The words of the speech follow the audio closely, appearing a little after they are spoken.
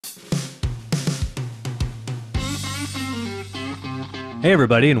Hey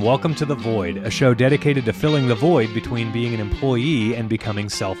everybody, and welcome to The Void, a show dedicated to filling the void between being an employee and becoming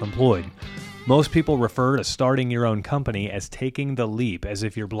self-employed. Most people refer to starting your own company as taking the leap, as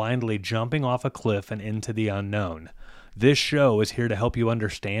if you're blindly jumping off a cliff and into the unknown. This show is here to help you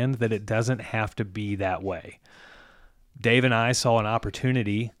understand that it doesn't have to be that way. Dave and I saw an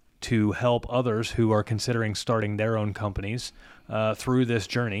opportunity to help others who are considering starting their own companies through this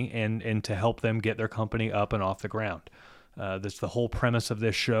journey and to help them get their company up and off the ground. That's the whole premise of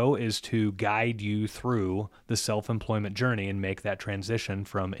this show, is to guide you through the self-employment journey and make that transition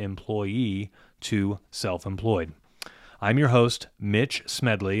from employee to self-employed. I'm your host, Mitch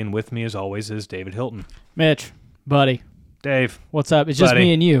Smedley, and with me as always is David Hilton. Mitch, buddy. Dave. What's up? It's just buddy.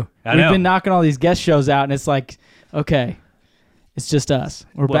 me and you. I We've know. been knocking all these guest shows out, and it's like, okay, it's just us.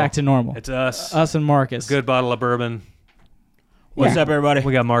 We're back to normal. It's us. Us and Marcus. Good bottle of bourbon. What's up, everybody?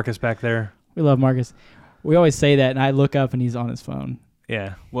 We got Marcus back there. We love Marcus. We always say that, and I look up, and he's on his phone.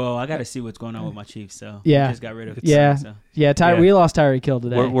 Yeah. Well, I got to see what's going on with my Chiefs, so Yeah. we just got rid of Yeah. So. Yeah, Yeah. we lost Tyreek Hill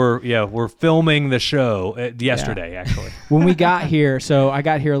today. We're filming the show yesterday, actually. When we got here, so I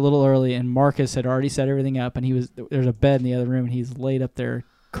got here a little early, and Marcus had already set everything up, and there's a bed in the other room, and he's laid up there,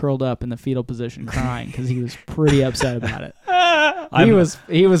 curled up in the fetal position, crying because he was pretty upset about it.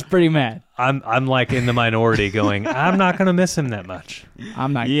 He was pretty mad. I'm like in the minority going, I'm not going to miss him that much.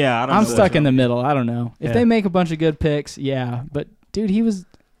 I'm not. Yeah, I don't I'm know stuck in the middle. I don't know if Yeah. they make a bunch of good picks. Yeah, but dude, he was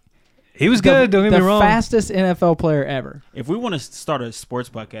Good, don't get me the wrong. fastest NFL player ever. If we want to start a sports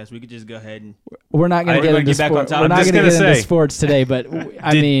podcast, we could just go ahead and We're not going I- to get we're into gonna get back on sports. top. We're I'm not just going to gonna get into say, sports today, but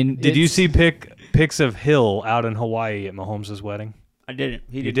Did you it's- see pics of Hill out in Hawaii at Mahomes' wedding? I didn't.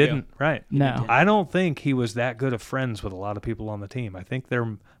 He You didn't. didn't, right? No. I don't think he was that good of friends with a lot of people on the team. I think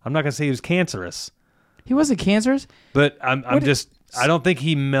I'm not going to say he was cancerous, He wasn't cancerous. but I don't think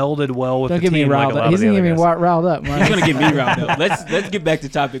he melded well with Don't the get me team like riled a lot up. of He's the going to other get me guys. riled up. He's gonna get me riled up. Let's get back to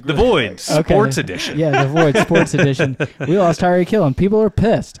topic. The real Void Okay. Sports Edition. Yeah, the Void Sports Edition. We lost Tyreek Hill, and people are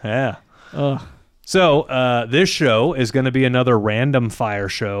pissed. Yeah. Ugh. So this show is going to be another random fire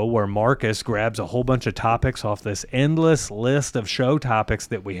show where Marcus grabs a whole bunch of topics off this endless list of show topics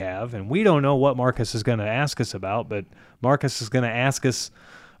that we have, and we don't know what Marcus is going to ask us about, but Marcus is going to ask us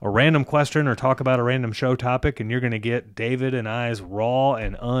a random question or talk about a random show topic, and you're going to get David and I's raw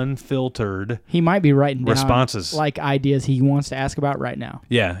and unfiltered. He might be writing down Responses. like ideas he wants to ask about right now.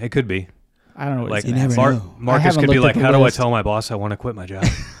 Yeah, it could be. I don't know what Like he's gonna ask. never know. Marcus haven't could be looked like, at the how do I list. tell my boss I want to quit my job?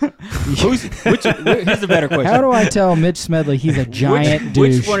 Here's the better question. How do I tell Mitch Smedley he's a giant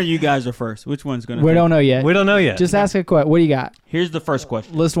douche? Which one of you guys are first? Which one's gonna? We think? don't know yet. We don't know yet. Just ask a question. What do you got? Here's the first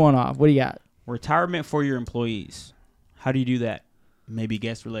question. List one off. What do you got? Retirement for your employees. How do you do that? Maybe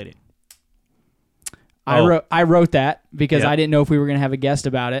guest related. Oh. I wrote that because Yeah. I didn't know if we were going to have a guest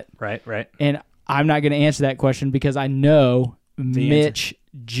about it, right. and I'm not going to answer that question because I know The Mitch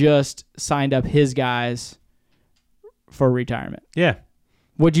just signed up his guys for retirement. Yeah.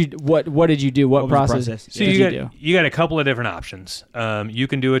 What did you do? What What was the process? process? So did you got a couple of different options. You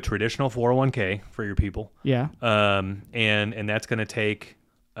can do a traditional 401k for your people, Yeah. and that's going to take.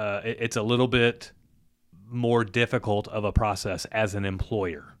 It's a little bit more difficult of a process as an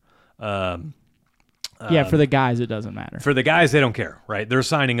employer. Yeah, for the guys it doesn't matter. For the guys, they don't care, right? They're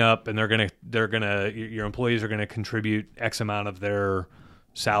signing up, and your employees are gonna contribute X amount of their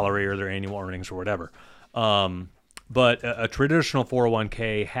salary or their annual earnings or whatever. But a traditional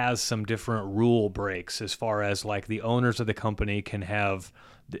 401k has some different rule breaks as far as like the owners of the company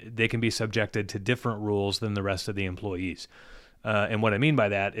they can be subjected to different rules than the rest of the employees. And what I mean by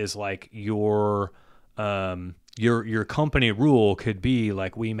that is like your company rule could be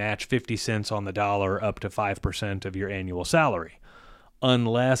like we match 50 cents on the dollar up to 5% of your annual salary,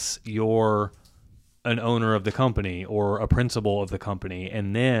 unless you're an owner of the company or a principal of the company,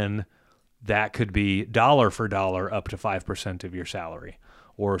 and then that could be dollar for dollar up to 5% of your salary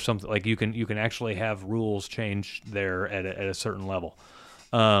or something. Like you can actually have rules change there at a certain level.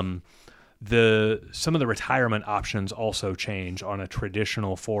 Some of the retirement options also change on a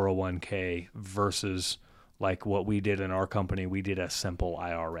traditional 401k versus like what we did in our company. We did a simple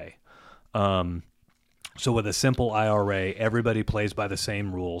IRA. So with a simple IRA, everybody plays by the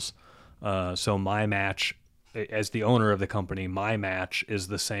same rules. So my match, as the owner of the company, my match is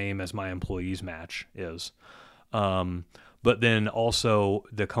the same as my employee's match is. But then also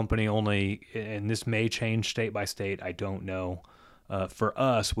the company only, and this may change state by state, I don't know. For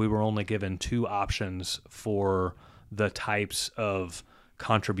us, we were only given two options for the types of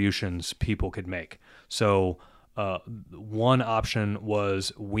contributions people could make. So one option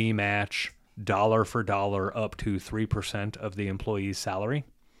was we match dollar for dollar up to 3% of the employee's salary.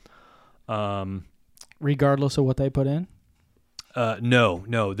 Regardless of what they put in?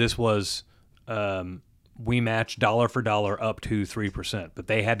 No. This was we match dollar for dollar up to 3%, but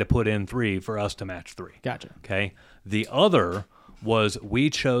they had to put in 3 for us to match 3. Gotcha. Okay. The other was we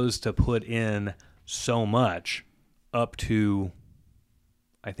chose to put in so much up to,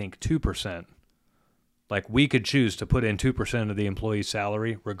 I think, 2%. Like we could choose to put in 2% of the employee's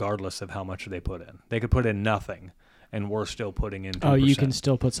salary regardless of how much they put in. They could put in nothing, and we're still putting in 2%. Oh, you can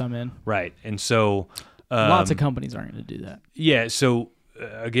still put some in. Right. And so Lots of companies aren't going to do that. yeah, so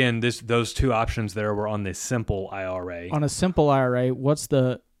again, those two options there were on the simple IRA. On a simple IRA, what's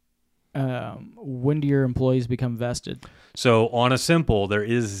the when do your employees become vested? So on a simple, there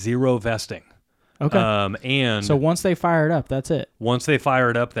is 0 vesting. Okay. And So once they fire it up, that's it. once they fire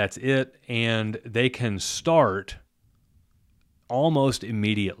it up, that's it, and they can start almost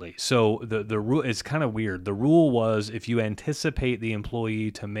immediately. So the rule is kind of weird. The rule was if you anticipate the employee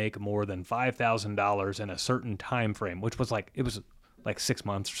to make more than $5,000 in a certain time frame, which was like 6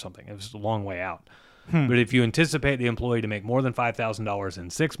 months or something. It was a long way out. But if you anticipate the employee to make more than $5,000 in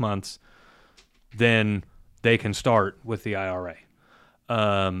 6 months, then they can start with the IRA.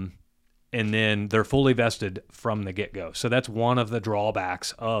 And then they're fully vested from the get-go. So that's one of the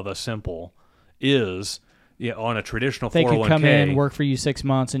drawbacks of a simple is on a traditional They 401k. could come in, work for you 6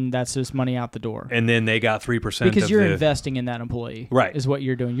 months, and that's just money out the door. And then they got 3% Because of you're the, investing in that employee, Right. is what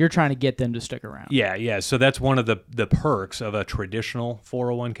you're doing. You're trying to get them to stick around. Yeah. So that's one of the perks of a traditional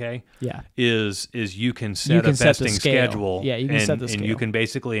 401k. Yeah. Is you can set You a can set the vesting scale. schedule. Yeah, you can set the And you scale. can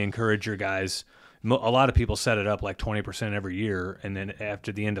basically encourage your guys. A lot of people set it up like 20% every year, and then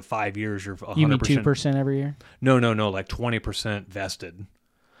after the end of 5 years, you're 100%. You mean 2% every year? No, like 20% vested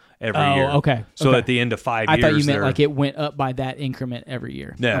every year. Oh, okay. So okay. at the end of 5 I years, thought you meant they're- like it went up by that increment every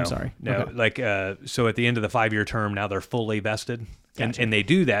year. No, I'm sorry. No, Okay. like so at the end of the 5-year term, now they're fully vested, Gotcha. and they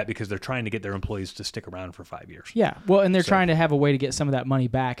do that because they're trying to get their employees to stick around for 5 years. Yeah. Well, and they're trying to have a way to get some of that money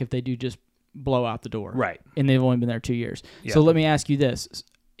back if they do just blow out the door. Right. And they've only been there 2 years. Yeah. So let me ask you this.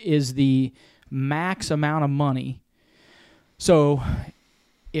 Is the max amount of money, so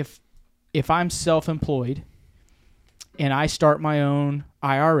if I'm self-employed and I start my own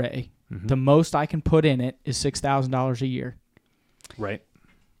IRA, the most I can put in it is $6,000 a year. Right.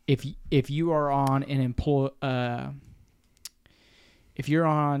 If you are on if you're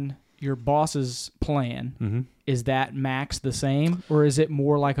on your boss's plan, is that max the same, or is it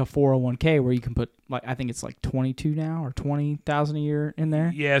more like a 401k where you can put like I think it's like 22 now or 20,000 a year in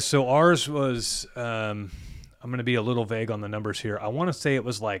there? Yeah. So ours was. I'm going to be a little vague on the numbers here. I want to say it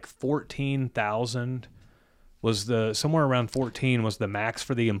was like 14,000. Was somewhere around 14 was the max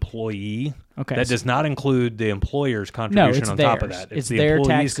for the employee. Okay. That does not include the employer's No, contribution it's on theirs. top of that. It's the their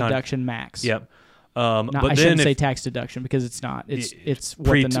employee's tax deduction max. Yep. No, but I then shouldn't say if- tax deduction because it's not. It's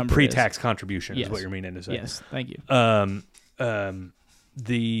what the number pre-tax is. contribution Yes. is what you're meaning to say. Yes, thank you.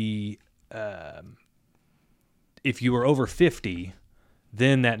 If you were over 50,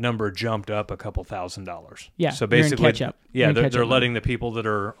 then that number jumped up a couple $1,000s. Yeah, So you're in basically, catch-up. You're yeah, in they're catch-up letting the people that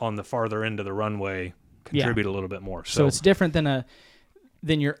are on the farther end of the runway contribute a little bit more. So it's different than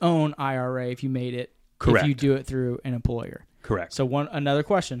your own IRA if you made it. Correct. If you do it through an employer. correct. So another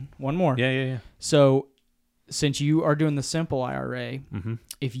question, one more. Yeah. So since you are doing the simple IRA, Mm-hmm.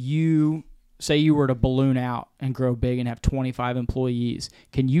 if you say you were to balloon out and grow big and have 25 employees,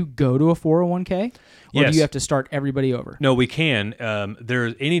 can you go to a 401k? Or Yes. do you have to start everybody over? No, we can.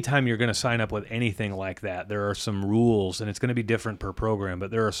 Anytime you're going to sign up with anything like that, there are some rules, and it's going to be different per program, but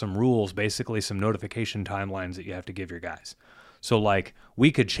there are some rules, basically some notification timelines that you have to give your guys. So, like,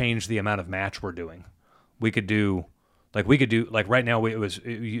 we could change the amount of match we're doing. We could do right now it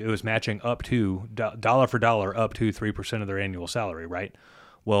was matching up to dollar for dollar up to 3% of their annual salary, right?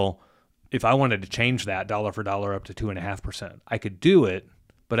 Well, if I wanted to change that dollar for dollar up to 2.5%, I could do it,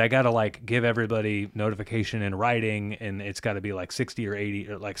 but I got to like give everybody notification in writing, and it's got to be like 60 or 80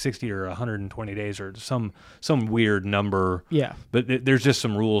 or like 60 or 120 days or some weird number. Yeah. But there's just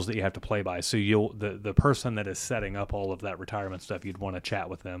some rules that you have to play by. So the person that is setting up all of that retirement stuff, you'd want to chat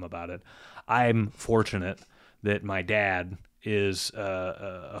with them about it. I'm fortunate that my dad is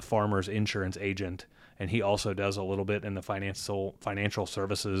a farmer's insurance agent, and he also does a little bit in the financial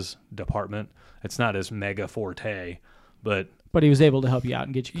services department. It's not his mega forte, but But he was able to help you out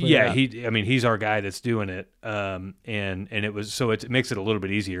and get you cleared up. he's our guy that's doing it. And it was, so it makes it a little bit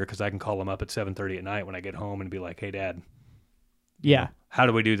easier because I can call him up at 7:30 at night when I get home and be like, "Hey, Dad, Yeah. how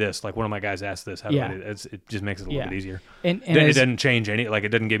do we do this?" Like one of my guys asked this. How do I Yeah. do it? It just makes it a little bit easier. And It as- doesn't change any, like it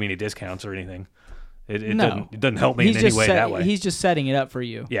doesn't give me any discounts or anything. It No. doesn't help me in he's any just way that way. He's just setting it up for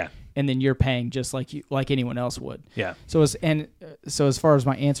you. Yeah. and then you're paying just like anyone else would. Yeah. So as far as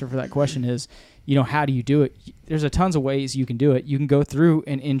my answer for that question is, how do you do it? There's a tons of ways you can do it. You can go through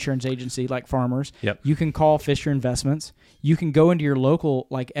an insurance agency like Farmers. Yep. You can call Fisher Investments. You can go into your local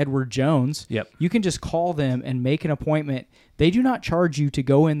like Edward Jones. Yep. You can just call them and make an appointment. They do not charge you to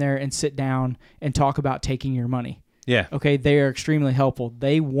go in there and sit down and talk about taking your money. Yeah. Okay, they are extremely helpful.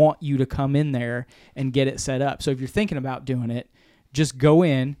 They want you to come in there and get it set up. So if you're thinking about doing it, just go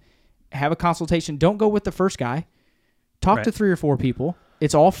in, have a consultation. Don't go with the first guy. Talk to 3 or 4 people.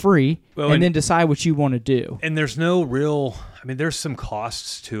 It's all free, and then decide what you want to do. And there's no real, there's some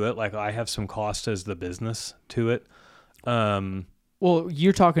costs to it. Like I have some costs as the business to it. Well,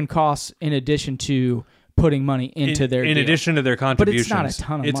 you're talking costs in addition to putting money into their deal. In addition to their contributions. But it's not a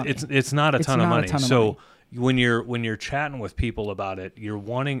ton of money. It's not a ton of money. So when you're chatting with people about it, you're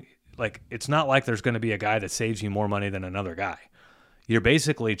wanting, like, it's not like there's going to be a guy that saves you more money than another guy. You're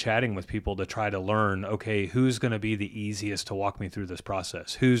basically chatting with people to try to learn, okay, who's going to be the easiest to walk me through this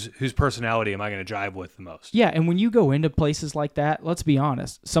process? Whose personality am I going to jive with the most? Yeah, and when you go into places like that, let's be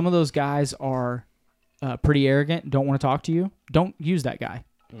honest, some of those guys are pretty arrogant, don't want to talk to you. Don't use that guy.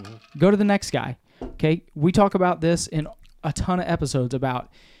 Mm-hmm. Go to the next guy. Okay, we talk about this in a ton of episodes about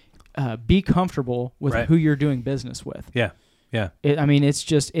be comfortable with who you're doing business with. Yeah, yeah.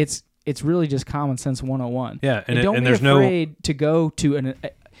 It's really just common sense 101. Yeah, and don't be afraid to go to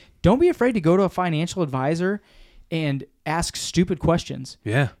don't be afraid to go to a financial advisor and ask stupid questions.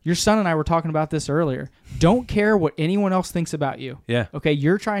 Yeah. Your son and I were talking about this earlier. Don't care what anyone else thinks about you. Yeah. Okay,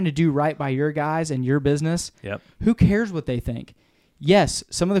 you're trying to do right by your guys and your business. Yep. Who cares what they think? Yes,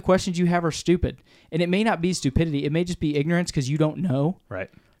 some of the questions you have are stupid, and it may not be stupidity. It may just be ignorance because you don't know.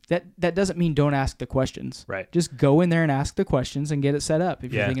 Right. That doesn't mean don't ask the questions. Right. Just go in there and ask the questions and get it set up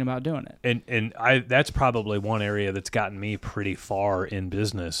if you're thinking about doing it. And that's probably one area that's gotten me pretty far in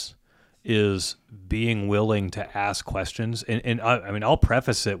business is being willing to ask questions. And I'll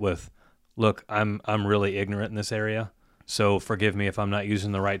preface it with, look, I'm really ignorant in this area, so forgive me if I'm not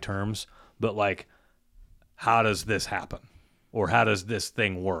using the right terms, but like, how does this happen? Or how does this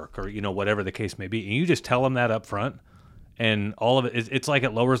thing work? Or, whatever the case may be. And you just tell them that up front. And all of it's like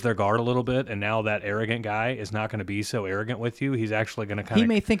it lowers their guard a little bit. And now that arrogant guy is not going to be so arrogant with you. He's actually going to He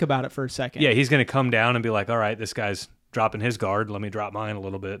may think about it for a second. Yeah, he's going to come down and be like, all right, this guy's dropping his guard. Let me drop mine a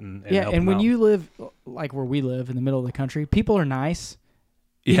little bit. And help him when out. you live like where we live in the middle of the country, people are nice.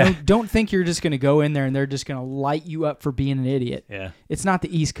 You don't think you're just going to go in there and they're just going to light you up for being an idiot. Yeah. It's not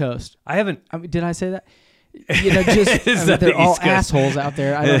the East Coast. Did I say that? They're all assholes out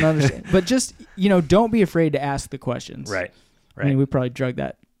there. I don't understand. But just, don't be afraid to ask the questions. Right. We probably drug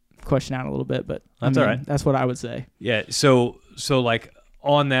that question out a little bit, but that's all right. That's what I would say. Yeah. So like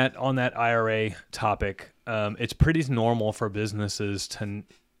on that IRA topic, it's pretty normal for businesses to,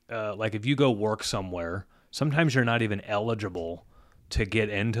 like if you go work somewhere, sometimes you're not even eligible to get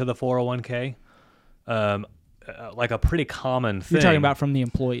into the 401k. Like a pretty common thing. You're talking about from the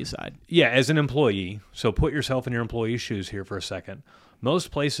employee side. Yeah, as an employee. So put yourself in your employee's shoes here for a second.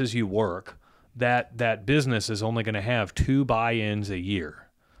 Most places you work, that business is only going to have 2 buy-ins a year.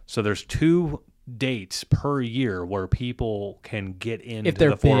 So there's 2 dates per year where people can get into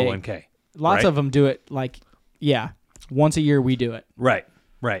the 401k. Big. Lots of them do it once a year we do it. Right.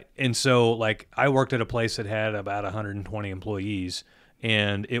 And so like I worked at a place that had about 120 employees,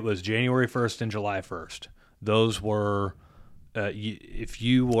 and it was January 1st and July 1st. Those were, if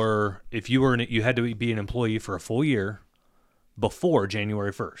you had to be an employee for a full year before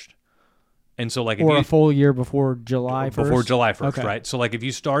January 1st. And so like a full year before July 1st? Before July 1st, okay. Right? So like if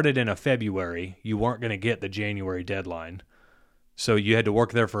you started in a February, you weren't going to get the January deadline. So you had to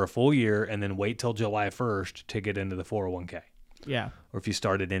work there for a full year and then wait till July 1st to get into the 401k. Yeah. Or if you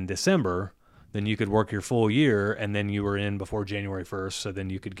started in December, then you could work your full year and then you were in before January 1st, so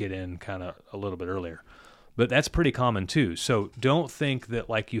then you could get in kind of a little bit earlier. But that's pretty common too. So don't think that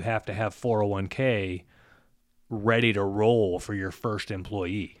like you have to have 401k ready to roll for your first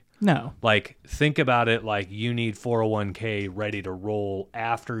employee. No. Like think about it like you need 401k ready to roll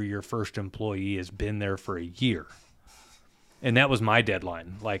after your first employee has been there for a year. And that was my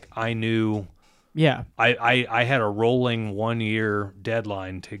deadline. Like I knew I had a rolling 1-year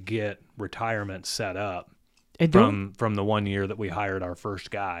deadline to get retirement set up from the 1 year that we hired our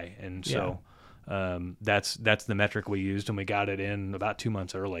first guy. And so that's the metric we used, and we got it in about 2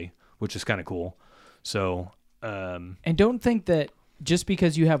 months early, which is kind of cool. So and don't think that just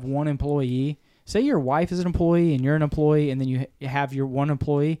because you have one employee, say your wife is an employee and you're an employee, and then you have your one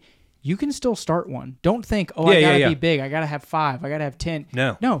employee, you can still start one. Don't think, I gotta be big, I gotta have 5, I gotta have 10.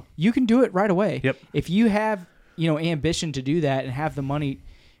 No, you can do it right away. Yep. If you have ambition to do that and have the money,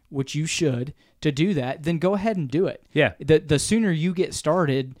 which you should, to do that, then go ahead and do it. Yeah. The sooner you get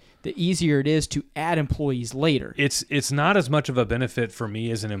started, the easier it is to add employees later. It's not as much of a benefit for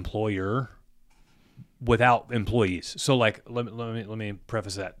me as an employer without employees. So like let me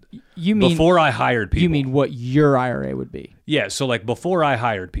preface that. You mean before I hired people. You mean what your IRA would be? Yeah, so like before I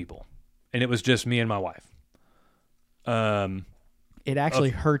hired people and it was just me and my wife. It actually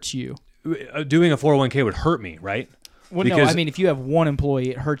hurts you. Doing a 401k would hurt me, right? Well, no, I mean, if you have one employee,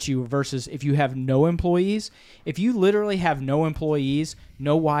 it hurts you versus if you have no employees. If you literally have no employees,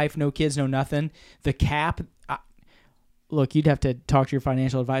 no wife, no kids, no nothing, the cap, look, you'd have to talk to your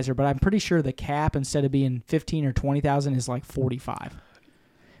financial advisor, but I'm pretty sure the cap, instead of being 15 or 20,000, is like 45.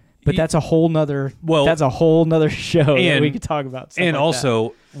 But that's a whole nother show that we could talk about. And like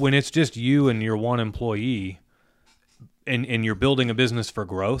also, when it's just you and your one employee and you're building a business for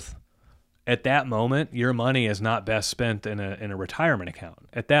growth, at that moment, your money is not best spent in a retirement account.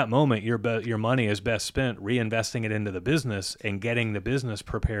 At that moment, your money is best spent reinvesting it into the business and getting the business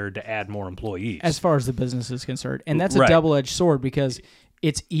prepared to add more employees. As far as the business is concerned. And that's a double-edged sword because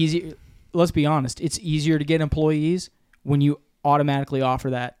it's easy. Let's be honest. It's easier to get employees when you automatically offer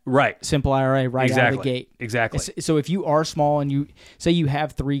that simple IRA out of the gate. Exactly. So if you are small and you say you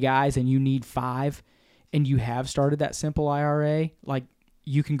have 3 guys and you need 5 and you have started that simple IRA, like,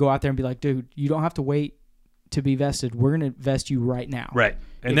 you can go out there and be like, dude, you don't have to wait to be vested. We're going to vest you right now. Right.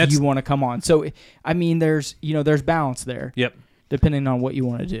 And if you want to come on. So, I mean, there's balance there. Yep. Depending on what you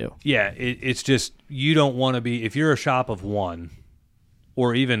want to do. Yeah. It's just, you don't want to be, if you're a shop of one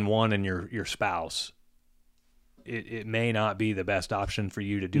or even one and your spouse, it may not be the best option for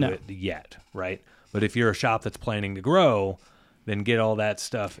you to do it yet. Right. But if you're a shop that's planning to grow, then get all that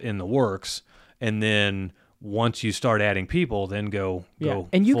stuff in the works. And then once you start adding people, then go.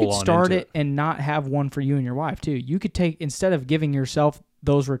 And you could start it and not have one for you and your wife too. You could take, instead of giving yourself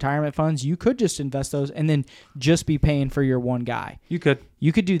those retirement funds, you could just invest those and then just be paying for your one guy. You could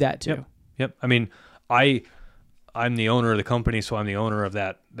do that too. Yep. I mean, I'm the owner of the company, so I'm the owner of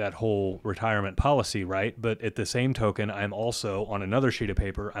that whole retirement policy, right? But at the same token, I'm also, on another sheet of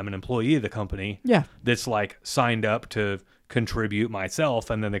paper, I'm an employee of the company. Yeah. That's like signed up to contribute myself,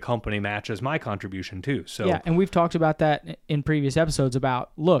 and then the company matches my contribution too. So yeah, and we've talked about that in previous episodes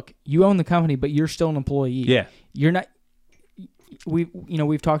about, look, you own the company, but you're still an employee. Yeah. You're not.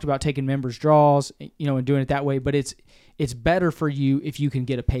 We've talked about taking members' draws, and doing it that way, but it's better for you if you can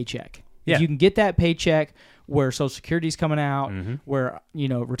get a paycheck. Yeah. If you can get that paycheck where Social Security's coming out, mm-hmm. where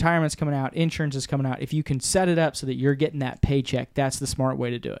retirement's coming out, insurance is coming out, if you can set it up so that you're getting that paycheck, that's the smart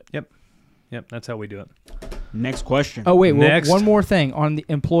way to do it. Yep, that's how we do it. Next question. Oh, wait, one more thing on the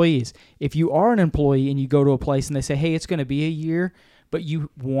employees. If you are an employee and you go to a place and they say, hey, it's going to be a year, but you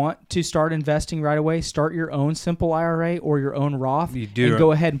want to start investing right away, start your own simple IRA or your own Roth, and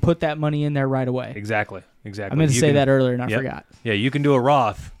go ahead and put that money in there right away. Exactly. I meant to say that earlier and I forgot. Yeah, you can do a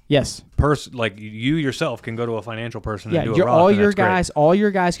Roth. Yes. Like you yourself can go to a financial person and do a Roth. All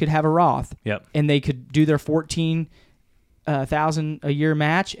your guys could have a Roth. Yep. And they could do their $14,000 a year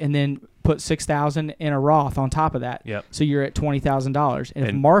match and then put $6,000 in a Roth on top of that. Yep. So you're at $20,000. And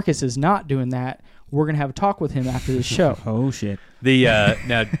if Marcus is not doing that, we're going to have a talk with him after the show. Oh shit.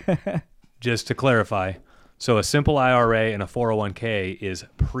 Now just to clarify, so a simple IRA and a 401k is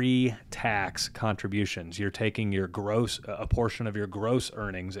pre-tax contributions. You're taking a portion of your gross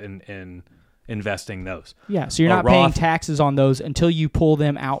earnings and investing those. Yeah, so you're not paying taxes on those until you pull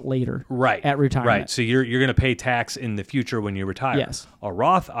them out later. Right. At retirement. Right. So you're going to pay tax in the future when you retire. Yes. A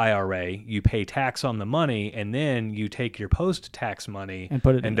Roth IRA, you pay tax on the money and then you take your post-tax money and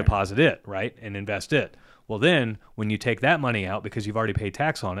put it in deposit it, right? And invest it. Well, then when you take that money out because you've already paid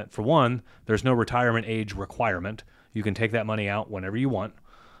tax on it, for one, there's no retirement age requirement. You can take that money out whenever you want.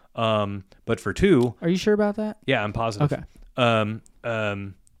 But for two, are you sure about that? Yeah, I'm positive. Okay.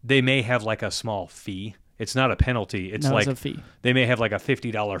 They may have like a small fee. It's not a penalty. It's like a fee. They may have like a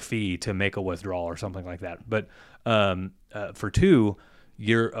 $50 fee to make a withdrawal or something like that. But for two,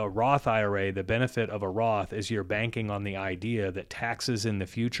 a Roth IRA, the benefit of a Roth is you're banking on the idea that taxes in the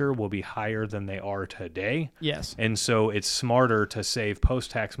future will be higher than they are today. Yes. And so it's smarter to save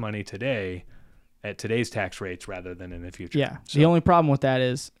post-tax money today at today's tax rates rather than in the future. Yeah. So, the only problem with that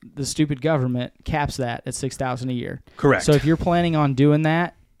is the stupid government caps that at $6,000 a year. Correct. So if you're planning on doing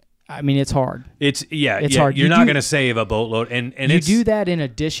that, I mean, it's hard. It's hard. You're not going to save a boatload, and you do that in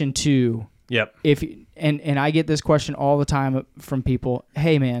addition to. Yep. And I get this question all the time from people.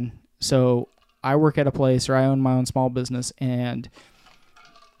 Hey, man, so I work at a place or I own my own small business, and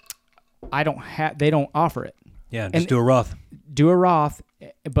they don't offer it. Yeah, just do a Roth. Do a Roth,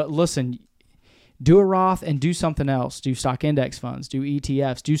 but listen, do a Roth and do something else. Do stock index funds, do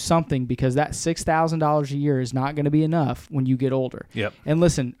ETFs, do something, because that $6,000 a year is not going to be enough when you get older. Yep. And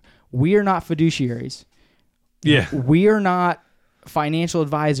listen, we are not fiduciaries. Yeah. We are not financial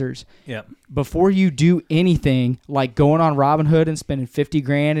advisors. Yep. Before you do anything like going on Robinhood and spending 50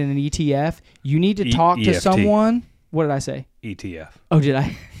 grand in an ETF, you need to talk to EFT. someone. What did I say? ETF. Oh, did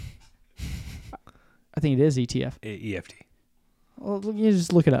I? I think it is ETF. EFT. Well, you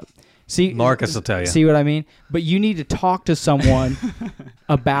just look it up. See, Marcus will tell you. See what I mean? But you need to talk to someone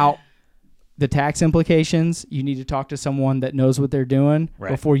about the tax implications. You need to talk to someone that knows what they're doing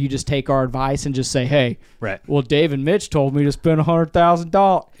before you just take our advice and just say, hey, well, Dave and Mitch told me to spend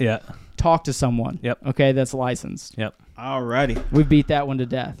 $100,000. Yeah. Talk to someone. Yep. Okay, that's licensed. Yep. Alrighty. We beat that one to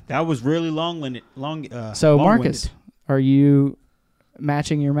death. That was really long. So, Marcus, are you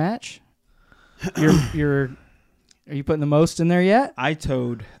matching your match? Are you putting the most in there yet? I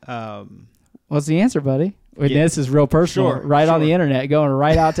told. What's the answer, buddy? This is real personal. Sure, on the internet, going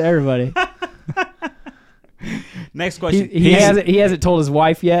right out to everybody. Next question. He hasn't told his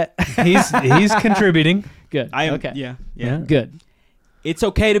wife yet. He's contributing. Good. I am. Okay. Yeah. Good. It's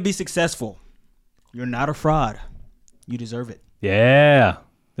okay to be successful. You're not a fraud. You deserve it. Yeah.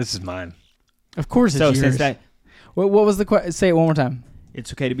 This is mine. Of course, it's So yours. since that, what was the question? Say it one more time.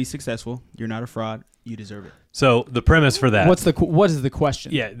 it's okay to be successful. You're not a fraud. You deserve it. So the premise for that. What is the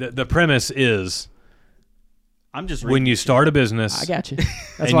question? Yeah. The premise is I'm just when you start a business. I got you.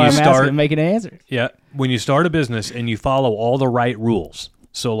 That's And why you I'm start- asking, making an answer. Yeah. When you start a business and you follow all the right rules.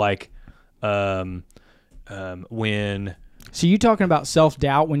 So like, when. So you talking about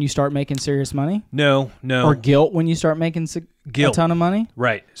self-doubt when you start making serious money? No. Or guilt when you start making Guilt. a ton of money?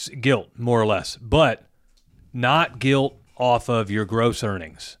 Right. Guilt, more or less. But not guilt off of your gross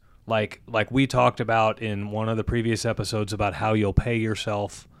earnings. Like we talked about in one of the previous episodes about how you'll pay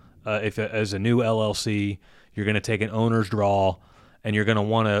yourself if as a new LLC, you're going to take an owner's draw and you're going to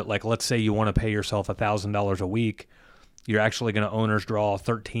want to, like, let's say you want to pay yourself $1,000 a week. You're actually going to owner's draw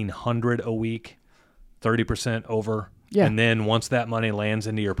 $1,300 a week, 30% over. Yeah. And then once that money lands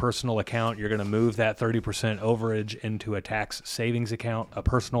into your personal account, you're going to move that 30% overage into a tax savings account, a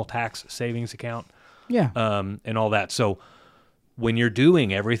personal tax savings account. Yeah. And all that. So when you're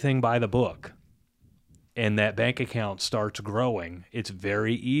doing everything by the book and that bank account starts growing, it's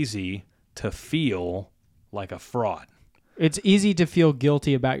very easy to feel like a fraud. It's easy to feel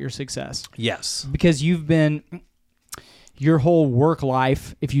guilty about your success. Yes. Because you've been your whole work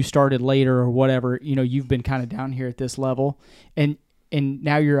life, if you started later or whatever, you've been kind of down here at this level and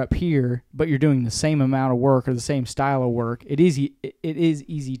now you're up here, but you're doing the same amount of work or the same style of work. It is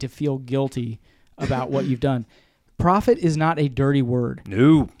easy to feel guilty about what you've done. Profit is not a dirty word.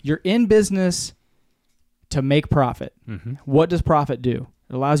 No. You're in business to make profit. Mm-hmm. What does profit do?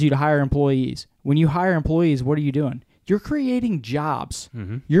 It allows you to hire employees. When you hire employees, what are you doing? You're creating jobs.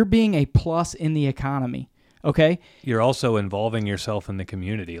 Mm-hmm. You're being a plus in the economy. Okay? You're also involving yourself in the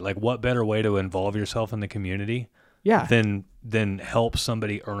community. Like, what better way to involve yourself in the community Yeah. than help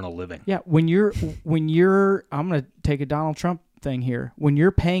somebody earn a living? Yeah. When you're I'm going to take a Donald Trump thing here. When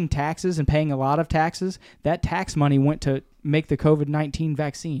you're paying taxes and paying a lot of taxes, that tax money went to make the COVID-19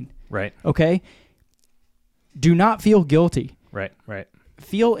 vaccine. Right. Okay? Do not feel guilty. Right.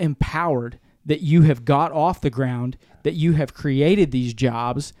 Feel empowered that you have got off the ground, that you have created these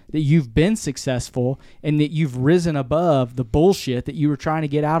jobs, that you've been successful, and that you've risen above the bullshit that you were trying to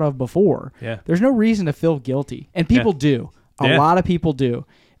get out of before. Yeah. There's no reason to feel guilty. And people do. A lot of people do.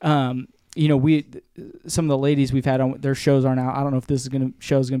 Some of the ladies we've had on their shows aren't out. I don't know if this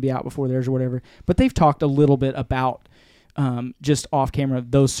show's going to be out before theirs or whatever, but they've talked a little bit about just off camera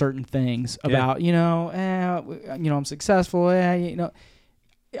those certain things about, I'm successful.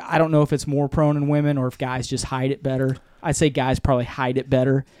 I don't know if it's more prone in women or if guys just hide it better. I'd say guys probably hide it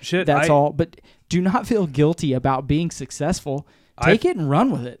better. That's all. But do not feel guilty about being successful. Take it and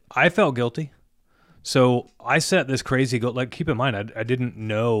run with it. I felt guilty. So I set this crazy goal. Like, keep in mind, I didn't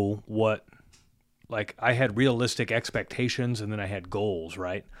know what, like, I had realistic expectations and then I had goals,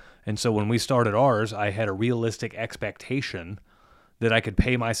 right? And so when we started ours, I had a realistic expectation that I could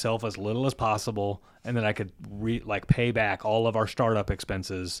pay myself as little as possible and that I could pay back all of our startup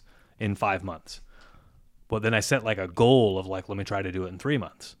expenses in 5 months. But then I set like a goal of like, let me try to do it in 3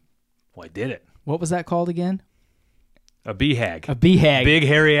 months. Well, I did it. What was that called again? A BHAG. A BHAG. Big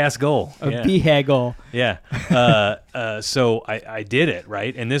hairy ass goal. A BHAG goal. Yeah. So I did it,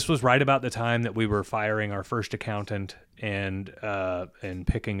 right? And this was right about the time that we were firing our first accountant and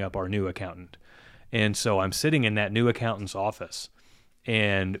picking up our new accountant. And so I'm sitting in that new accountant's office,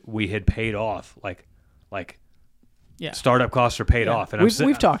 and we had paid off like Yeah. Startup costs are paid Yeah. off. And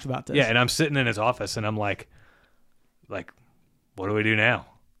We've talked about this. Yeah, and I'm sitting in his office, and I'm like, what do we do now?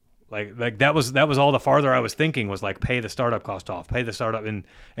 Like that was all the farther I was thinking was like pay the startup cost off, pay the startup, and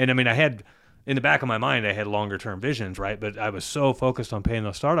I mean I had in the back of my mind I had longer term visions, right? But I was so focused on paying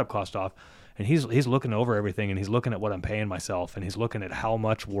the startup cost off, and he's looking over everything, and he's looking at what I'm paying myself, and he's looking at how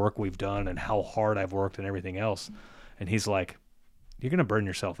much work we've done and how hard I've worked and everything else, and he's like, you're gonna burn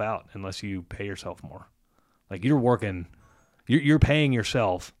yourself out unless you pay yourself more. Like you're paying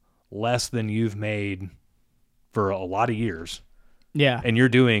yourself less than you've made for a lot of years. Yeah. And you're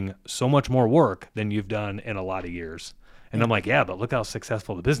doing so much more work than you've done in a lot of years. And I'm like, yeah, but look how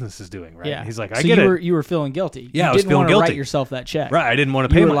successful the business is doing, right? Yeah. And he's like, so I get it. You were feeling guilty. Yeah, you I was didn't feeling want to guilty. write yourself that check. Right, I didn't want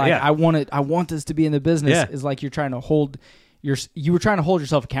to pay You were my like, yeah. I want this to be in the business. Yeah. Is like you're trying to hold you were trying to hold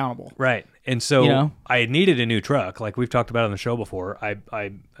yourself accountable. Right. And so You know? I needed a new truck, like we've talked about on the show before.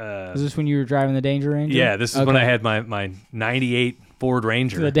 Is this when you were driving the Danger Ranger? Yeah, this is when I had my 98 Ford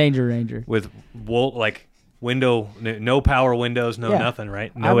Ranger. The Danger Ranger. With no power windows, no Yeah. nothing,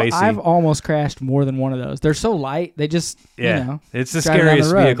 right? No AC. I've almost crashed more than one of those. They're so light. They just, It's the driving down the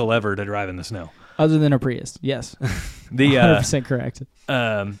scariest road. vehicle ever to drive in the snow. Other than a Prius. Yes. The 100% correct.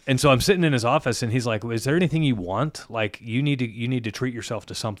 and so I'm sitting in his office, and he's like, "Is there anything you want? Like, you need to treat yourself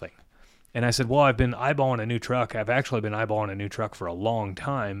to something." And I said, "Well, I've been eyeballing a new truck. I've actually been eyeballing a new truck for a long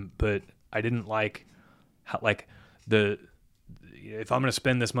time, but I didn't like how, if I'm going to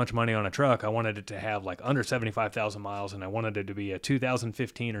spend this much money on a truck, I wanted it to have like under 75,000 miles, and I wanted it to be a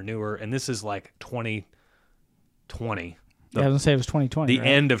 2015 or newer. And this is like 2020." I was gonna say it was 2020. The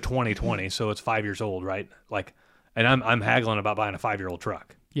end of 2020, so it's 5 years old, right? Like, and I'm haggling about buying a 5-year-old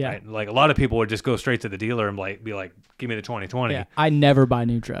truck. Yeah. Right? Like a lot of people would just go straight to the dealer and be like, give me the 2020. Yeah. I never buy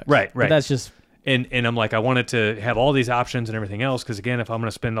new trucks. Right. But that's just And I'm like, I wanted to have all these options and everything else, because again, if I'm going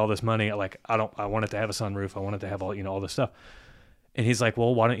to spend all this money, like I want it to have a sunroof, I want it to have all this stuff. And he's like,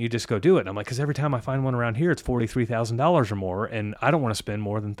 well, why don't you just go do it? And I'm like, because every time I find one around here, it's $43,000 or more, and I don't want to spend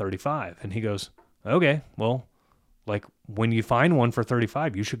more than 35. And he goes, okay, well, like when you find one for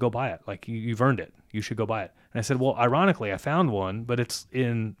 35, you should go buy it. Like you've earned it. You should go buy it. And I said, well, ironically, I found one, but it's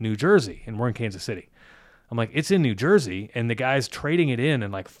in New Jersey, and we're in Kansas City. I'm like, it's in New Jersey, and the guy's trading it in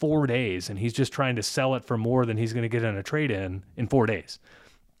like 4 days, and he's just trying to sell it for more than he's going to get in a trade-in 4 days.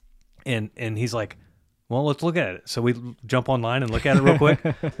 And he's like, well, let's look at it. So we jump online and look at it real quick.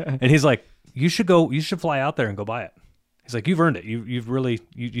 And he's like, you should fly out there and go buy it. He's like, you've earned it.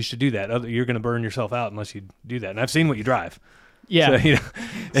 You should do that. You're going to burn yourself out unless you do that. And I've seen what you drive. yeah. So,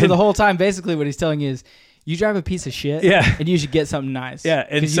 So the whole time, basically, what he's telling you is, you drive a piece of shit. Yeah. And you should get something nice. Yeah,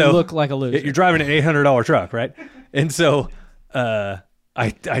 and 'cause so you look like a loser. You're driving an $800 truck, right? And so I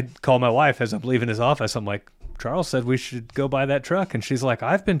call my wife as I'm leaving his office. I'm like, Charles said we should go buy that truck, and she's like,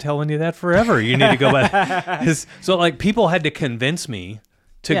 I've been telling you that forever. You need to go buy that. So like people had to convince me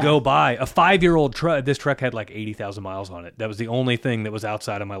to go buy a 5-year-old truck. This truck had like 80,000 miles on it. That was the only thing that was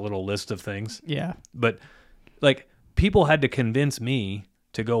outside of my little list of things. Yeah. But like people had to convince me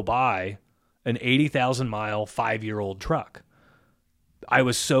to go buy an 80,000 mile 5-year-old truck. I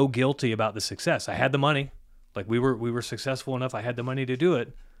was so guilty about the success. I had the money. Like we were successful enough. I had the money to do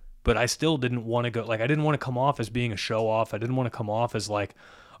it, but I still didn't want to go. Like I didn't want to come off as being a show off. I didn't want to come off as like,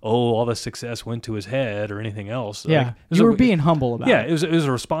 oh, all the success went to his head or anything else. Yeah. Like, You were being humble about it. yeah, it was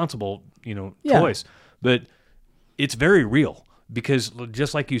a responsible, choice. But it's very real, because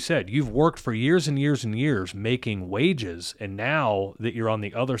just like you said, you've worked for years and years and years making wages, and now that you're on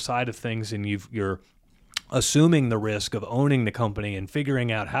the other side of things and you're assuming the risk of owning the company and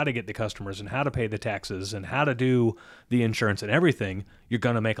figuring out how to get the customers and how to pay the taxes and how to do the insurance and everything, you're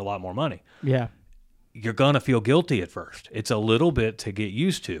going to make a lot more money. Yeah. You're going to feel guilty at first. It's a little bit to get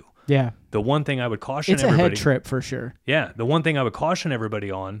used to. Yeah. The one thing I would caution It's a everybody, head trip for sure. Yeah, the one thing I would caution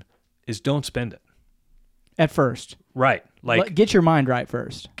everybody on is don't spend it. At first. Right. Like Get your mind right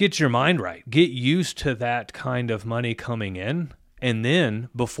first. get your mind right. Get used to that kind of money coming in, and then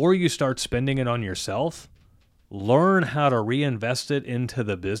before you start spending it on yourself, learn how to reinvest it into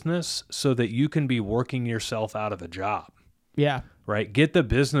the business so that you can be working yourself out of a job. Yeah. Right? Get the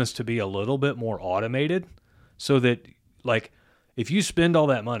business to be a little bit more automated so that, like, if you spend all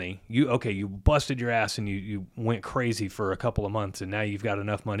that money, you busted your ass and you went crazy for a couple of months, and now you've got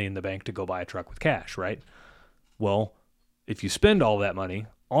enough money in the bank to go buy a truck with cash, right? Well, if you spend all that money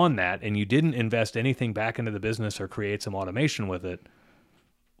on that and you didn't invest anything back into the business or create some automation with it,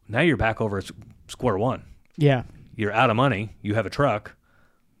 now you're back over at square one. Yeah. You're out of money, you have a truck,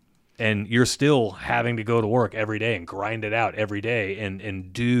 and you're still having to go to work every day and grind it out every day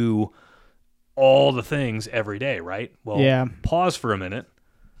and do all the things every day, right? Well, Yeah. pause for a minute,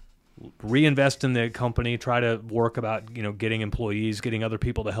 reinvest in the company, try to work about, getting employees, getting other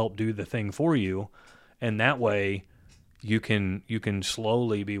people to help do the thing for you. And that way you can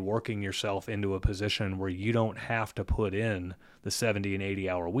slowly be working yourself into a position where you don't have to put in the 70 and 80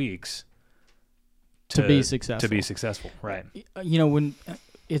 hour weeks to be successful. To be successful, right. When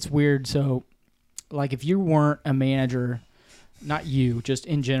it's weird. So like if you weren't a manager, not you, just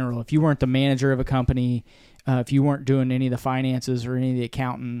in general, if you weren't the manager of a company, if you weren't doing any of the finances or any of the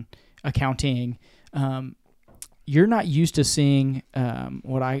accounting, you're not used to seeing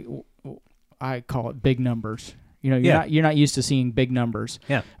what I call it big numbers. You're not used to seeing big numbers.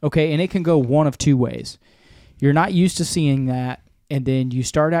 Yeah. Okay, and it can go one of two ways. You're not used to seeing that, and then you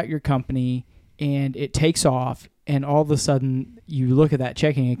start out your company and it takes off, and all of a sudden you look at that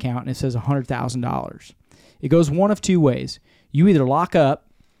checking account and it says $100,000. It goes one of two ways. You either lock up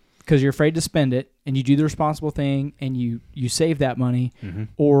because you're afraid to spend it and you do the responsible thing and you save that money,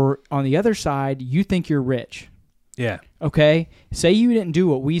 or on the other side, you think you're rich. Yeah. Okay? Say you didn't do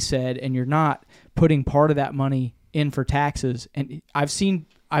what we said and you're not putting part of that money in for taxes. And I've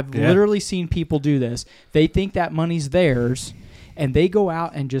literally seen people do this. They think that money's theirs and they go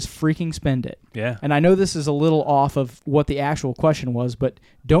out and just freaking spend it. Yeah. And I know this is a little off of what the actual question was, but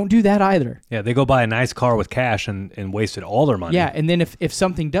don't do that either. Yeah, they go buy a nice car with cash and wasted all their money. Yeah, and then if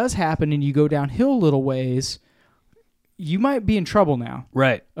something does happen and you go downhill a little ways, you might be in trouble now.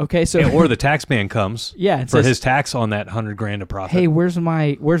 Right. Okay, so or the tax man comes and for says, his tax on that $100,000 of profit. Hey, where's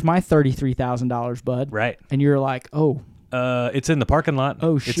my $33,000, bud? Right. And you're like, oh, it's in the parking lot.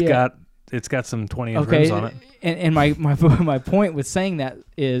 Oh, shit. It's got some 20-inch rims on it. And my point with saying that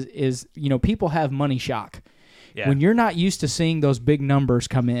is people have money shock. Yeah. When you're not used to seeing those big numbers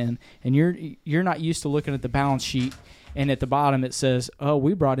come in, and you're not used to looking at the balance sheet, and at the bottom it says, "Oh,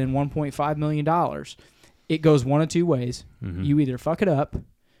 we brought in $1.5 million." It goes one of two ways. Mm-hmm. You either fuck it up,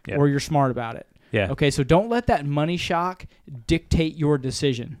 or you're smart about it. Yeah. Okay, so don't let that money shock dictate your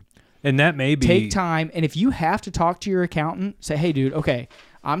decision. And that may be... Take time, and if you have to talk to your accountant, say, "Hey, dude, okay,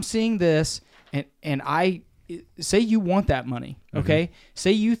 I'm seeing this, and I say you want that money, okay? Mm-hmm.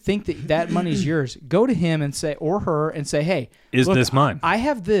 Say you think that money's yours. Go to him and say, or her, and say, hey, is this mine? I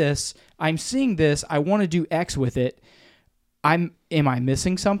have this. I'm seeing this. I want to do X with it. Am I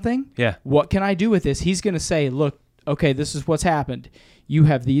missing something? Yeah. What can I do with this?" He's going to say, "Look, okay, this is what's happened. You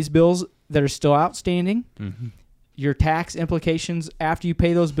have these bills that are still outstanding. Mm-hmm. Your tax implications after you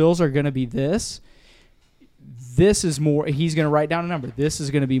pay those bills are going to be this. This is more." He's going to write down a number. This is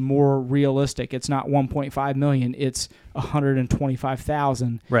going to be more realistic. It's not 1.5 million. It's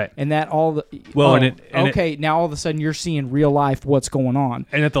 125,000. Right. And that all the now all of a sudden you're seeing real life what's going on.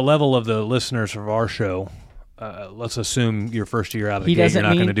 And at the level of the listeners of our show, let's assume your first year out of the gate, you're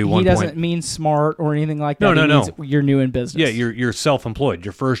not going to do 1. He doesn't mean smart or anything like that. No. You're new in business. Yeah, you're self-employed.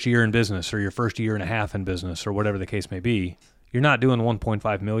 Your first year in business, or your first year and a half in business, or whatever the case may be. You're not doing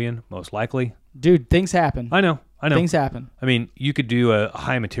 1.5 million, most likely. Dude, things happen. I know. Things happen. I mean, you could do a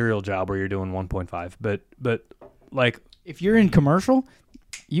high material job where you're doing 1.5, but like if you're in commercial,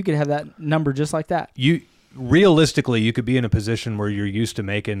 you could have that number just like that. Realistically, you could be in a position where you're used to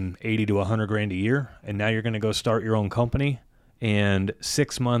making 80 to 100 grand a year, and now you're going to go start your own company, and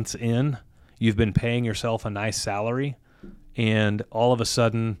 6 months in, you've been paying yourself a nice salary, and all of a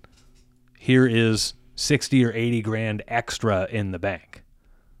sudden, here is 60 or 80 grand extra in the bank,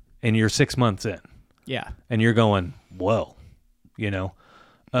 and you're 6 months in. Yeah. And you're going, whoa,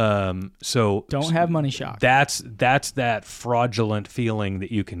 so don't have money shock. That's that fraudulent feeling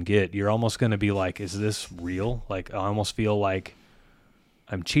that you can get. You're almost going to be like, is this real? Like, I almost feel like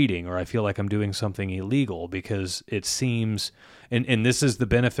I'm cheating, or I feel like I'm doing something illegal, because it seems, and this is the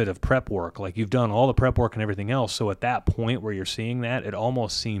benefit of prep work. Like, you've done all the prep work and everything else. So at that point where you're seeing that, it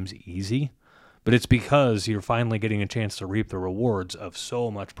almost seems easy, but it's because you're finally getting a chance to reap the rewards of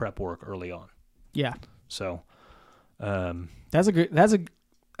so much prep work early on. Yeah. So, that's a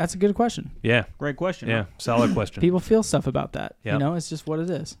good question. Yeah. Great question. Yeah. Solid question. People feel stuff about that. Yep. It's just what it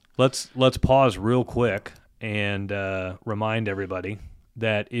is. Let's pause real quick and remind everybody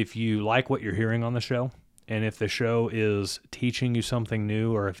that if you like what you're hearing on the show, and if the show is teaching you something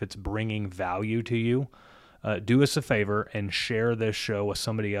new, or if it's bringing value to you, do us a favor and share this show with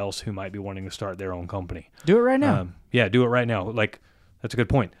somebody else who might be wanting to start their own company. Do it right now. Do it right now. Like, that's a good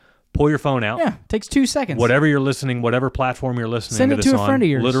point. Pull your phone out. Yeah, takes 2 seconds. Whatever you're listening, whatever platform you're listening Send it to a friend of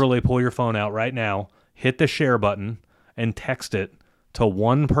yours. Literally pull your phone out right now, hit the share button, and text it to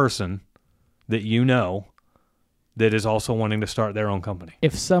one person that you know, that is also wanting to start their own company.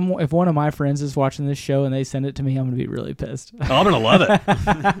 If one of my friends is watching this show and they send it to me, I'm gonna be really pissed. Oh, I'm gonna love it.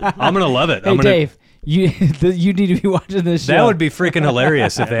 I'm gonna love it. Hey, Dave, you you need to be watching this show. That would be freaking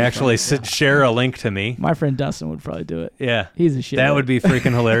hilarious if they actually share a link to me. My friend Dustin would probably do it. Yeah, he's a shit. That would be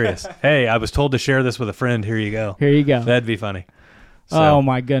freaking hilarious. Hey, I was told to share this with a friend. Here you go. Here you go. That'd be funny. So, oh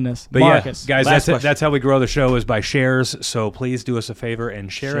my goodness. But Marcus, yeah, guys, that's how we grow the show, is by shares. So please do us a favor and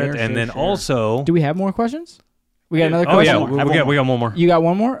share it. And then also, do we have more questions? We got another question. Oh yeah, we got one more. You got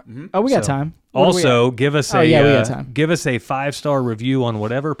one more? Mm-hmm. Oh, we got time. Also, give us a we got time. Give us a 5-star review on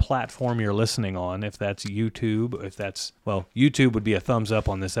whatever platform you're listening on. If that's YouTube, YouTube would be a thumbs up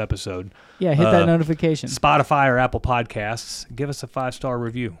on this episode. Yeah, hit that notification. Spotify or Apple Podcasts, give us a 5-star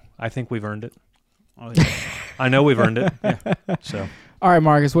review. I think we've earned it. Oh yeah, I know we've earned it. Yeah. So, all right,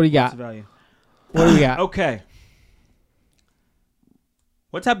 Marcus, what do you got? Value. What do you got? Okay.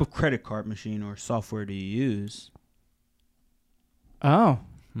 What type of credit card machine or software do you use? Oh.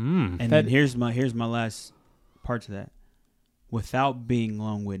 And then here's my last part to that. Without being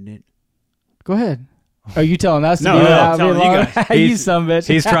long-winded. Go ahead. Are you telling us? No, I'm telling you guys. You some bitch.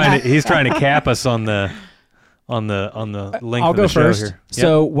 He's trying to cap us on the length I'll of go the show first. here. Yep.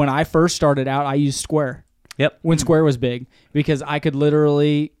 So when I first started out, I used Square. Yep. When Square was big, because I could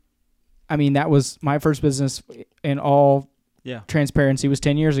literally, that was my first business in all transparency was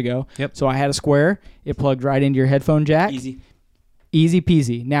 10 years ago. Yep. So I had a Square. It plugged right into your headphone jack. Easy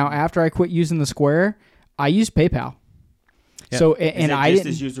peasy. Now, after I quit using the Square, I used PayPal. Yep. So and I just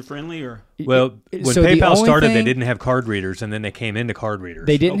didn't. as user friendly, or when PayPal started, they didn't have card readers, and then they came into card readers.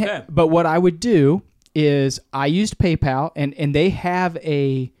 They didn't. But what I would do is I used PayPal, and they have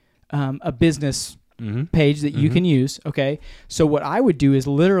a business page that you can use. Okay, so what I would do is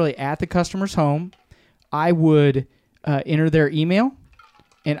literally at the customer's home, I would enter their email,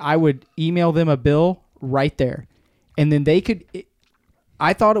 and I would email them a bill right there, and then they could.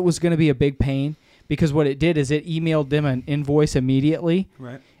 I thought it was going to be a big pain because what it did is it emailed them an invoice immediately,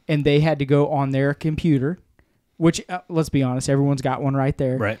 right? And they had to go on their computer, which let's be honest, everyone's got one right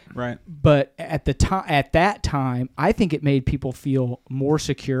there, right. But at that time, I think it made people feel more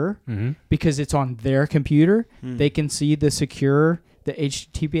secure because it's on their computer. They can see the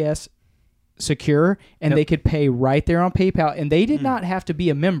HTTPS secure, and they could pay right there on PayPal, and they did not have to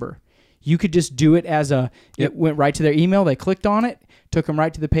be a member. You could just do it as it went right to their email. They clicked on it, took them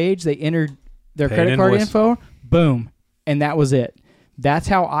right to the page. They entered their credit card info, boom, and that was it. That's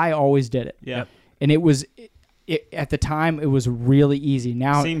how I always did it. Yeah. And it was, at the time, it was really easy.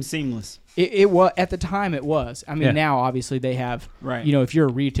 Now seems seamless. It was at the time. It was. Now obviously they have. Right. If you're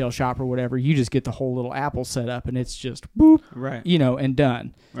a retail shop or whatever, you just get the whole little Apple set up, and it's just boop. Right. And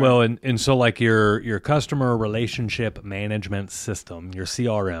done. Right. Well, and so like your customer relationship management system, your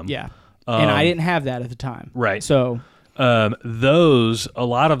CRM. Yeah. And I didn't have that at the time. Right. So. A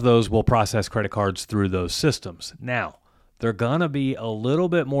lot of those will process credit cards through those systems. Now, they're going to be a little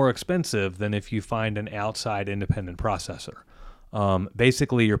bit more expensive than if you find an outside independent processor.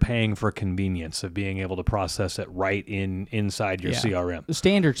 Basically, you're paying for convenience of being able to process it right inside your CRM. The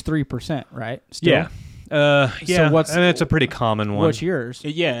standard's 3%, right? Still? Yeah. So it's a pretty common one. What's yours?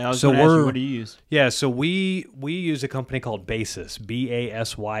 Yeah, I was going to ask you, what do you use? Yeah, so we use a company called Basys,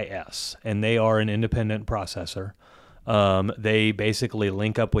 BASYS, and they are an independent processor. They basically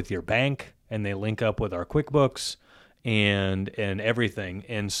link up with your bank, and they link up with our QuickBooks and everything.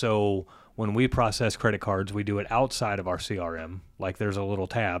 And so when we process credit cards, we do it outside of our CRM. Like there's a little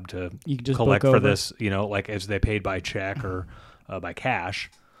tab to collect for this, like as they paid by check or by cash.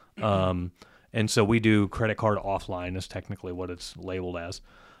 And so we do credit card offline is technically what it's labeled as.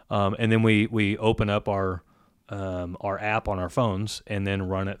 And then we open up our app on our phones and then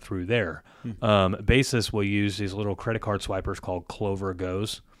run it through there. Basys will use these little credit card swipers called Clover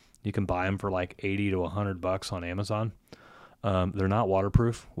Go's. You can buy them for like $80 to $100 on Amazon. They're not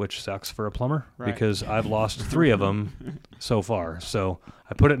waterproof, which sucks for a plumber because I've lost 3 of them so far. So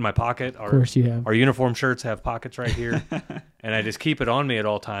I put it in my pocket. Of course you have. Our uniform shirts have pockets right here, and I just keep it on me at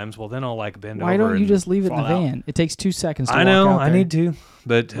all times. Well, then I'll bend over. Why don't you just leave it in the van? Out. It takes 2 seconds to walk out there. I need to,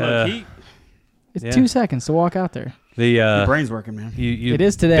 but it's 2 seconds to walk out there. Your brain's working, man. It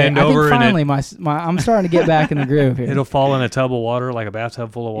is today. I think finally I'm starting to get back in the groove here. It'll fall in a tub of water, like a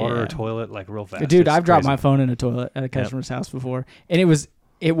bathtub full of water, or a toilet, like real fast. Dude, I've dropped my phone in a toilet at a customer's house before, and it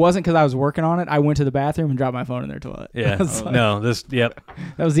wasn't because I was working on it. I went to the bathroom and dropped my phone in their toilet. Yeah. That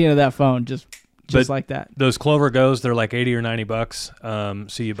was the end of that phone, just like that. Those Clover Go's, they're like $80 or $90.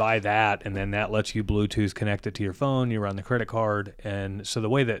 So you buy that, and then that lets you Bluetooth connect it to your phone. You run the credit card, and so the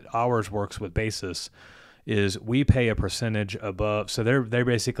way that ours works with Basys is we pay a percentage above. So they're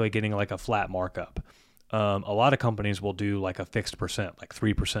basically getting like a flat markup. a lot of companies will do like a fixed percent, like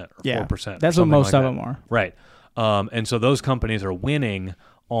 3% or 4%. That's what most of them are. Right. And so those companies are winning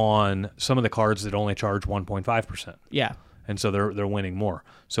on some of the cards that only charge 1.5%. Yeah. And so they're winning more.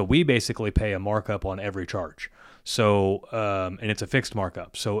 So we basically pay a markup on every charge. So and it's a fixed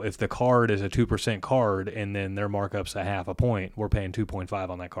markup. So if the card is a 2% card and then their markup's a 0.5 point, we're paying 2.5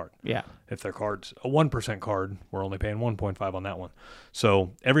 on that card. Yeah. If their card's a 1% card, we're only paying 1.5 on that one.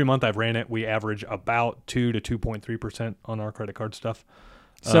 So every month I've ran it, we average about 2 to 2.3% on our credit card stuff.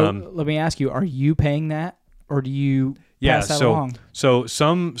 So let me ask you, are you paying that, or do you pass that along? So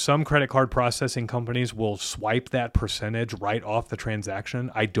some credit card processing companies will swipe that percentage right off the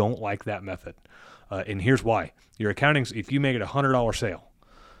transaction. I don't like that method. And here's why. Your accounting, if you make it $100 sale,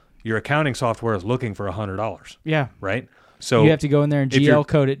 your accounting software is looking for $100. Yeah. Right? So you have to go in there and GL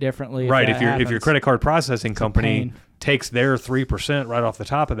code it differently. Right. If your credit card processing company takes their 3% right off the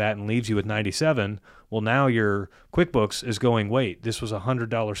top of that and leaves you with 97, well, now your QuickBooks is going, wait, this was a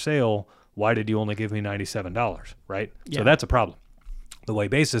 $100 sale. Why did you only give me $97? Right? Yeah. So that's a problem. The way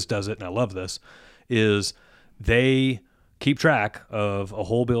Basis does it, and I love this, is they keep track of a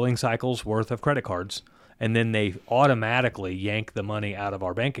whole billing cycle's worth of credit cards, and then they automatically yank the money out of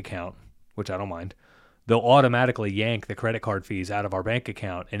our bank account, which I don't mind. They'll automatically yank the credit card fees out of our bank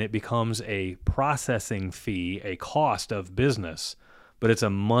account, and it becomes a processing fee, a cost of business, but it's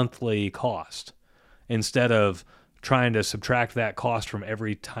a monthly cost. Instead of trying to subtract that cost from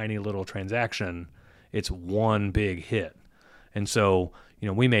every tiny little transaction, it's one big hit. And so,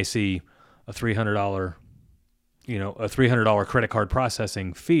 we may see a $300 credit card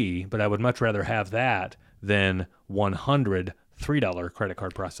processing fee, but I would much rather have that than $100 $3 credit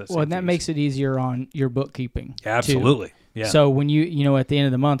card processing. Well, and that fees. makes it easier on your bookkeeping. Absolutely. Too. Yeah. So when you at the end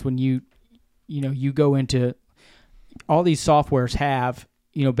of the month, when you go into all these softwares have,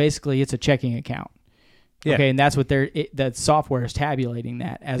 basically it's a checking account. Yeah. Okay, and that's what that software is tabulating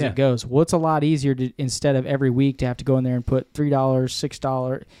that as it goes. Well, it's a lot easier to, instead of every week to have to go in there and put $3,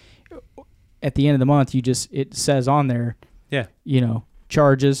 $6. At the end of the month, it says on there,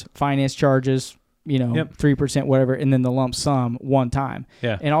 charges, finance charges, 3%, whatever, and then the lump sum one time.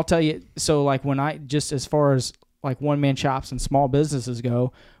 Yeah. And I'll tell you, so like when just as far as like one-man shops and small businesses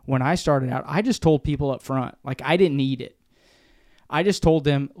go, when I started out, I just told people up front, like I didn't need it. I just told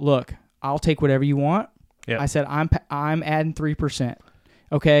them, look, I'll take whatever you want. Yep. I said, I'm adding 3%.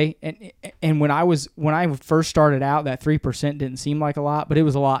 Okay. And when I first started out, that 3% didn't seem like a lot, but it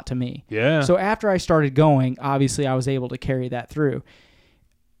was a lot to me. Yeah. So after I started going, obviously I was able to carry that through.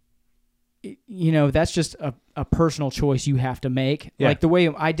 That's just a personal choice you have to make. Yeah. Like the way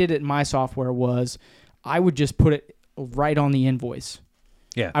I did it in my software was I would just put it right on the invoice.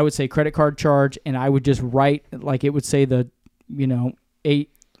 Yeah. I would say credit card charge, and I would just write, like it would say the,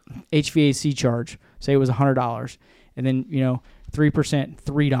 HVAC charge, say it was $100, and then, 3%,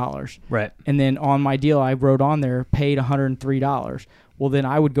 $3. Right. And then on my deal, I wrote on there, paid $103. Well, then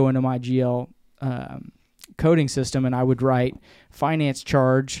I would go into my GL coding system, and I would write finance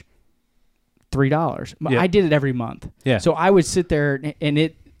charge $3. Yeah. I did it every month. Yeah. So I would sit there,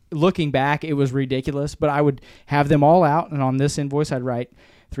 and looking back, it was ridiculous, but I would have them all out, and on this invoice, I'd write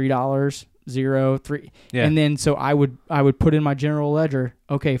 $3, 0, 3. Yeah. And then so I would put in my general ledger,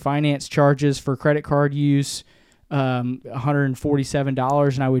 okay, finance charges for credit card use,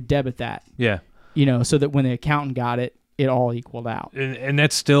 $147, and I would debit that. Yeah. So that when the accountant got it, it all equaled out. And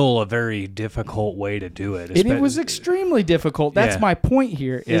that's still a very difficult way to do it. And it was extremely difficult. That's my point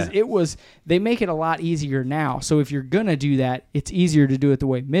here. Yeah. They make it a lot easier now. So if you're gonna do that, it's easier to do it the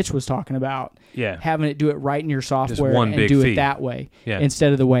way Mitch was talking about. Yeah. Having it do it right in your software one and big do fee. it that way Yeah.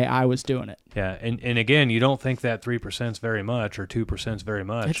 instead of the way I was doing it. Yeah. And again, you don't think that 3% is very much or 2% is very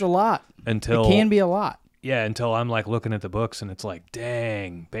much. It's a lot. Until It can be a lot. Yeah, until I'm like looking at the books and it's like,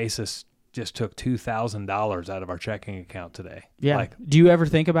 dang, Basis just took $2,000 out of our checking account today. Yeah. Like, do you ever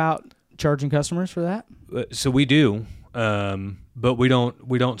think about charging customers for that? so we do, but we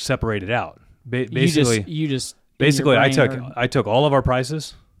don't separate it out. Basically, you just basically, I took all of our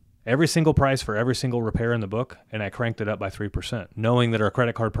prices, every single price for every single repair in the book, and I cranked it up by 3%, knowing that our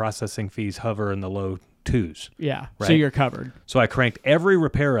credit card processing fees hover in the low 2s. Yeah. Right? So you're covered. So I cranked every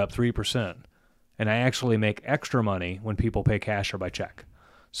repair up 3%, and I actually make extra money when people pay cash or by check.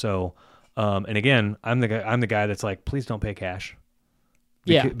 So. And again, I'm the guy that's like, please don't pay cash.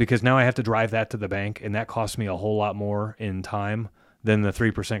 Because now I have to drive that to the bank, and that costs me a whole lot more in time than the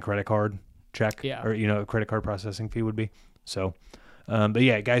 3% credit card check or credit card processing fee would be. So, but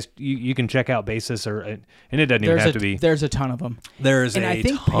yeah, guys, you can check out Basis and it doesn't even have to be. There's a ton of them. There's and a I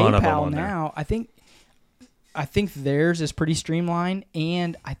think ton of them PayPal on there. now. I think theirs is pretty streamlined,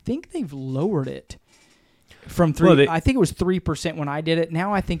 and I think they've lowered it. from 3. Well, I think it was 3% when I did it.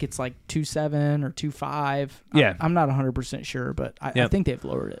 Now I think it's like 2.7 or 2.5. Yeah. I'm not 100% sure, but I think they've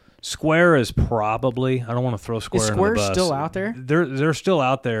lowered it. Square is probably, I don't want to throw Square Is under Square the bus. still out there? They're still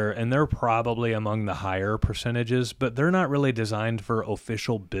out there, and they're probably among the higher percentages, but they're not really designed for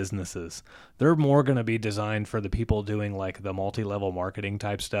official businesses. They're more going to be designed for the people doing like the multi-level marketing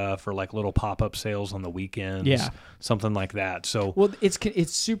type stuff, or like little pop-up sales on the weekends, something like that. So well,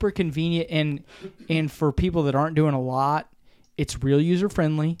 it's super convenient, and for people that aren't doing a lot, it's real user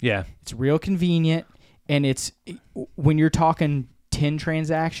friendly. Yeah, it's real convenient, and it's when you're talking 10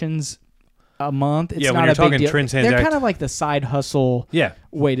 transactions a month. It's when not you're a big talking deal. transactions, They're kind of like the side hustle.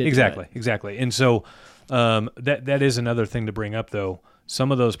 Way to do it. Exactly. And so that is another thing to bring up, though.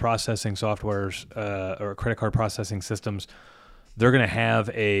 Some of those processing softwares or credit card processing systems, they're going to have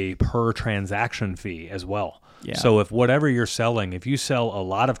a per transaction fee as well. Yeah. So if whatever you're selling, if you sell a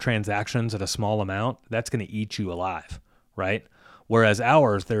lot of transactions at a small amount, that's going to eat you alive, right? Whereas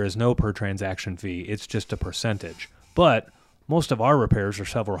ours, there is no per transaction fee. It's just a percentage. But most of our repairs are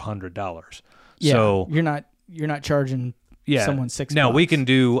several $100s. Yeah, so you're not charging someone $6. Now we can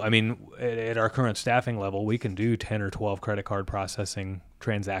do, I mean, at our current staffing level, we can do 10 or 12 credit card processing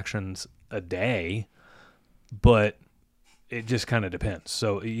transactions a day, but it just kind of depends.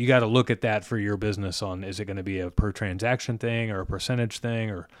 So you got to look at that for your business on, is it going to be a per transaction thing or a percentage thing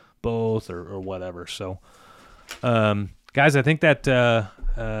or both or whatever. So, guys, I think that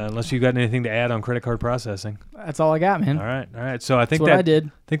unless you got anything to add on credit card processing. That's all I got, man. All right. So I think That's what I did.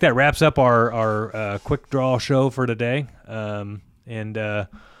 I think that wraps up our quick draw show for today. Again,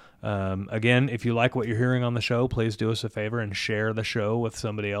 if you like what you're hearing on the show, please do us a favor and share the show with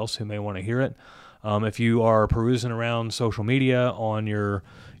somebody else who may want to hear it. If you are perusing around social media on your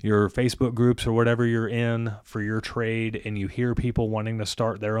Facebook groups or whatever you're in for your trade, and you hear people wanting to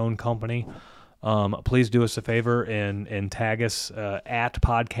start their own company, please do us a favor and tag us at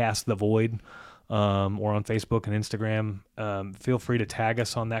Podcast The Void, or on Facebook and Instagram. Feel free to tag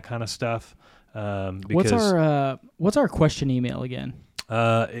us on that kind of stuff. Because what's our question email again?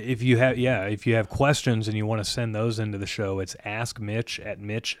 If you have questions and you want to send those into the show, it's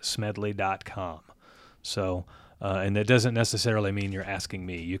askmitch@mitchsmedley.com. So, and that doesn't necessarily mean you're asking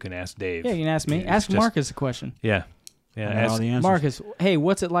me. You can ask Dave. Yeah, you can ask me. Ask Marcus a question. Yeah. All the answers. Marcus, hey,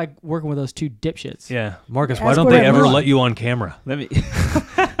 what's it like working with those two dipshits? Yeah, Marcus, Ask why don't they whatever ever you want. let you on camera? Let me.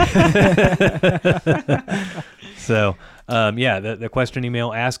 So, the question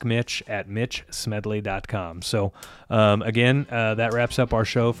email, askmitch@mitchsmedley.com. So, again, that wraps up our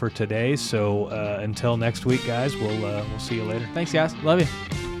show for today. So, until next week, guys, we'll see you later. Thanks, guys. Love you.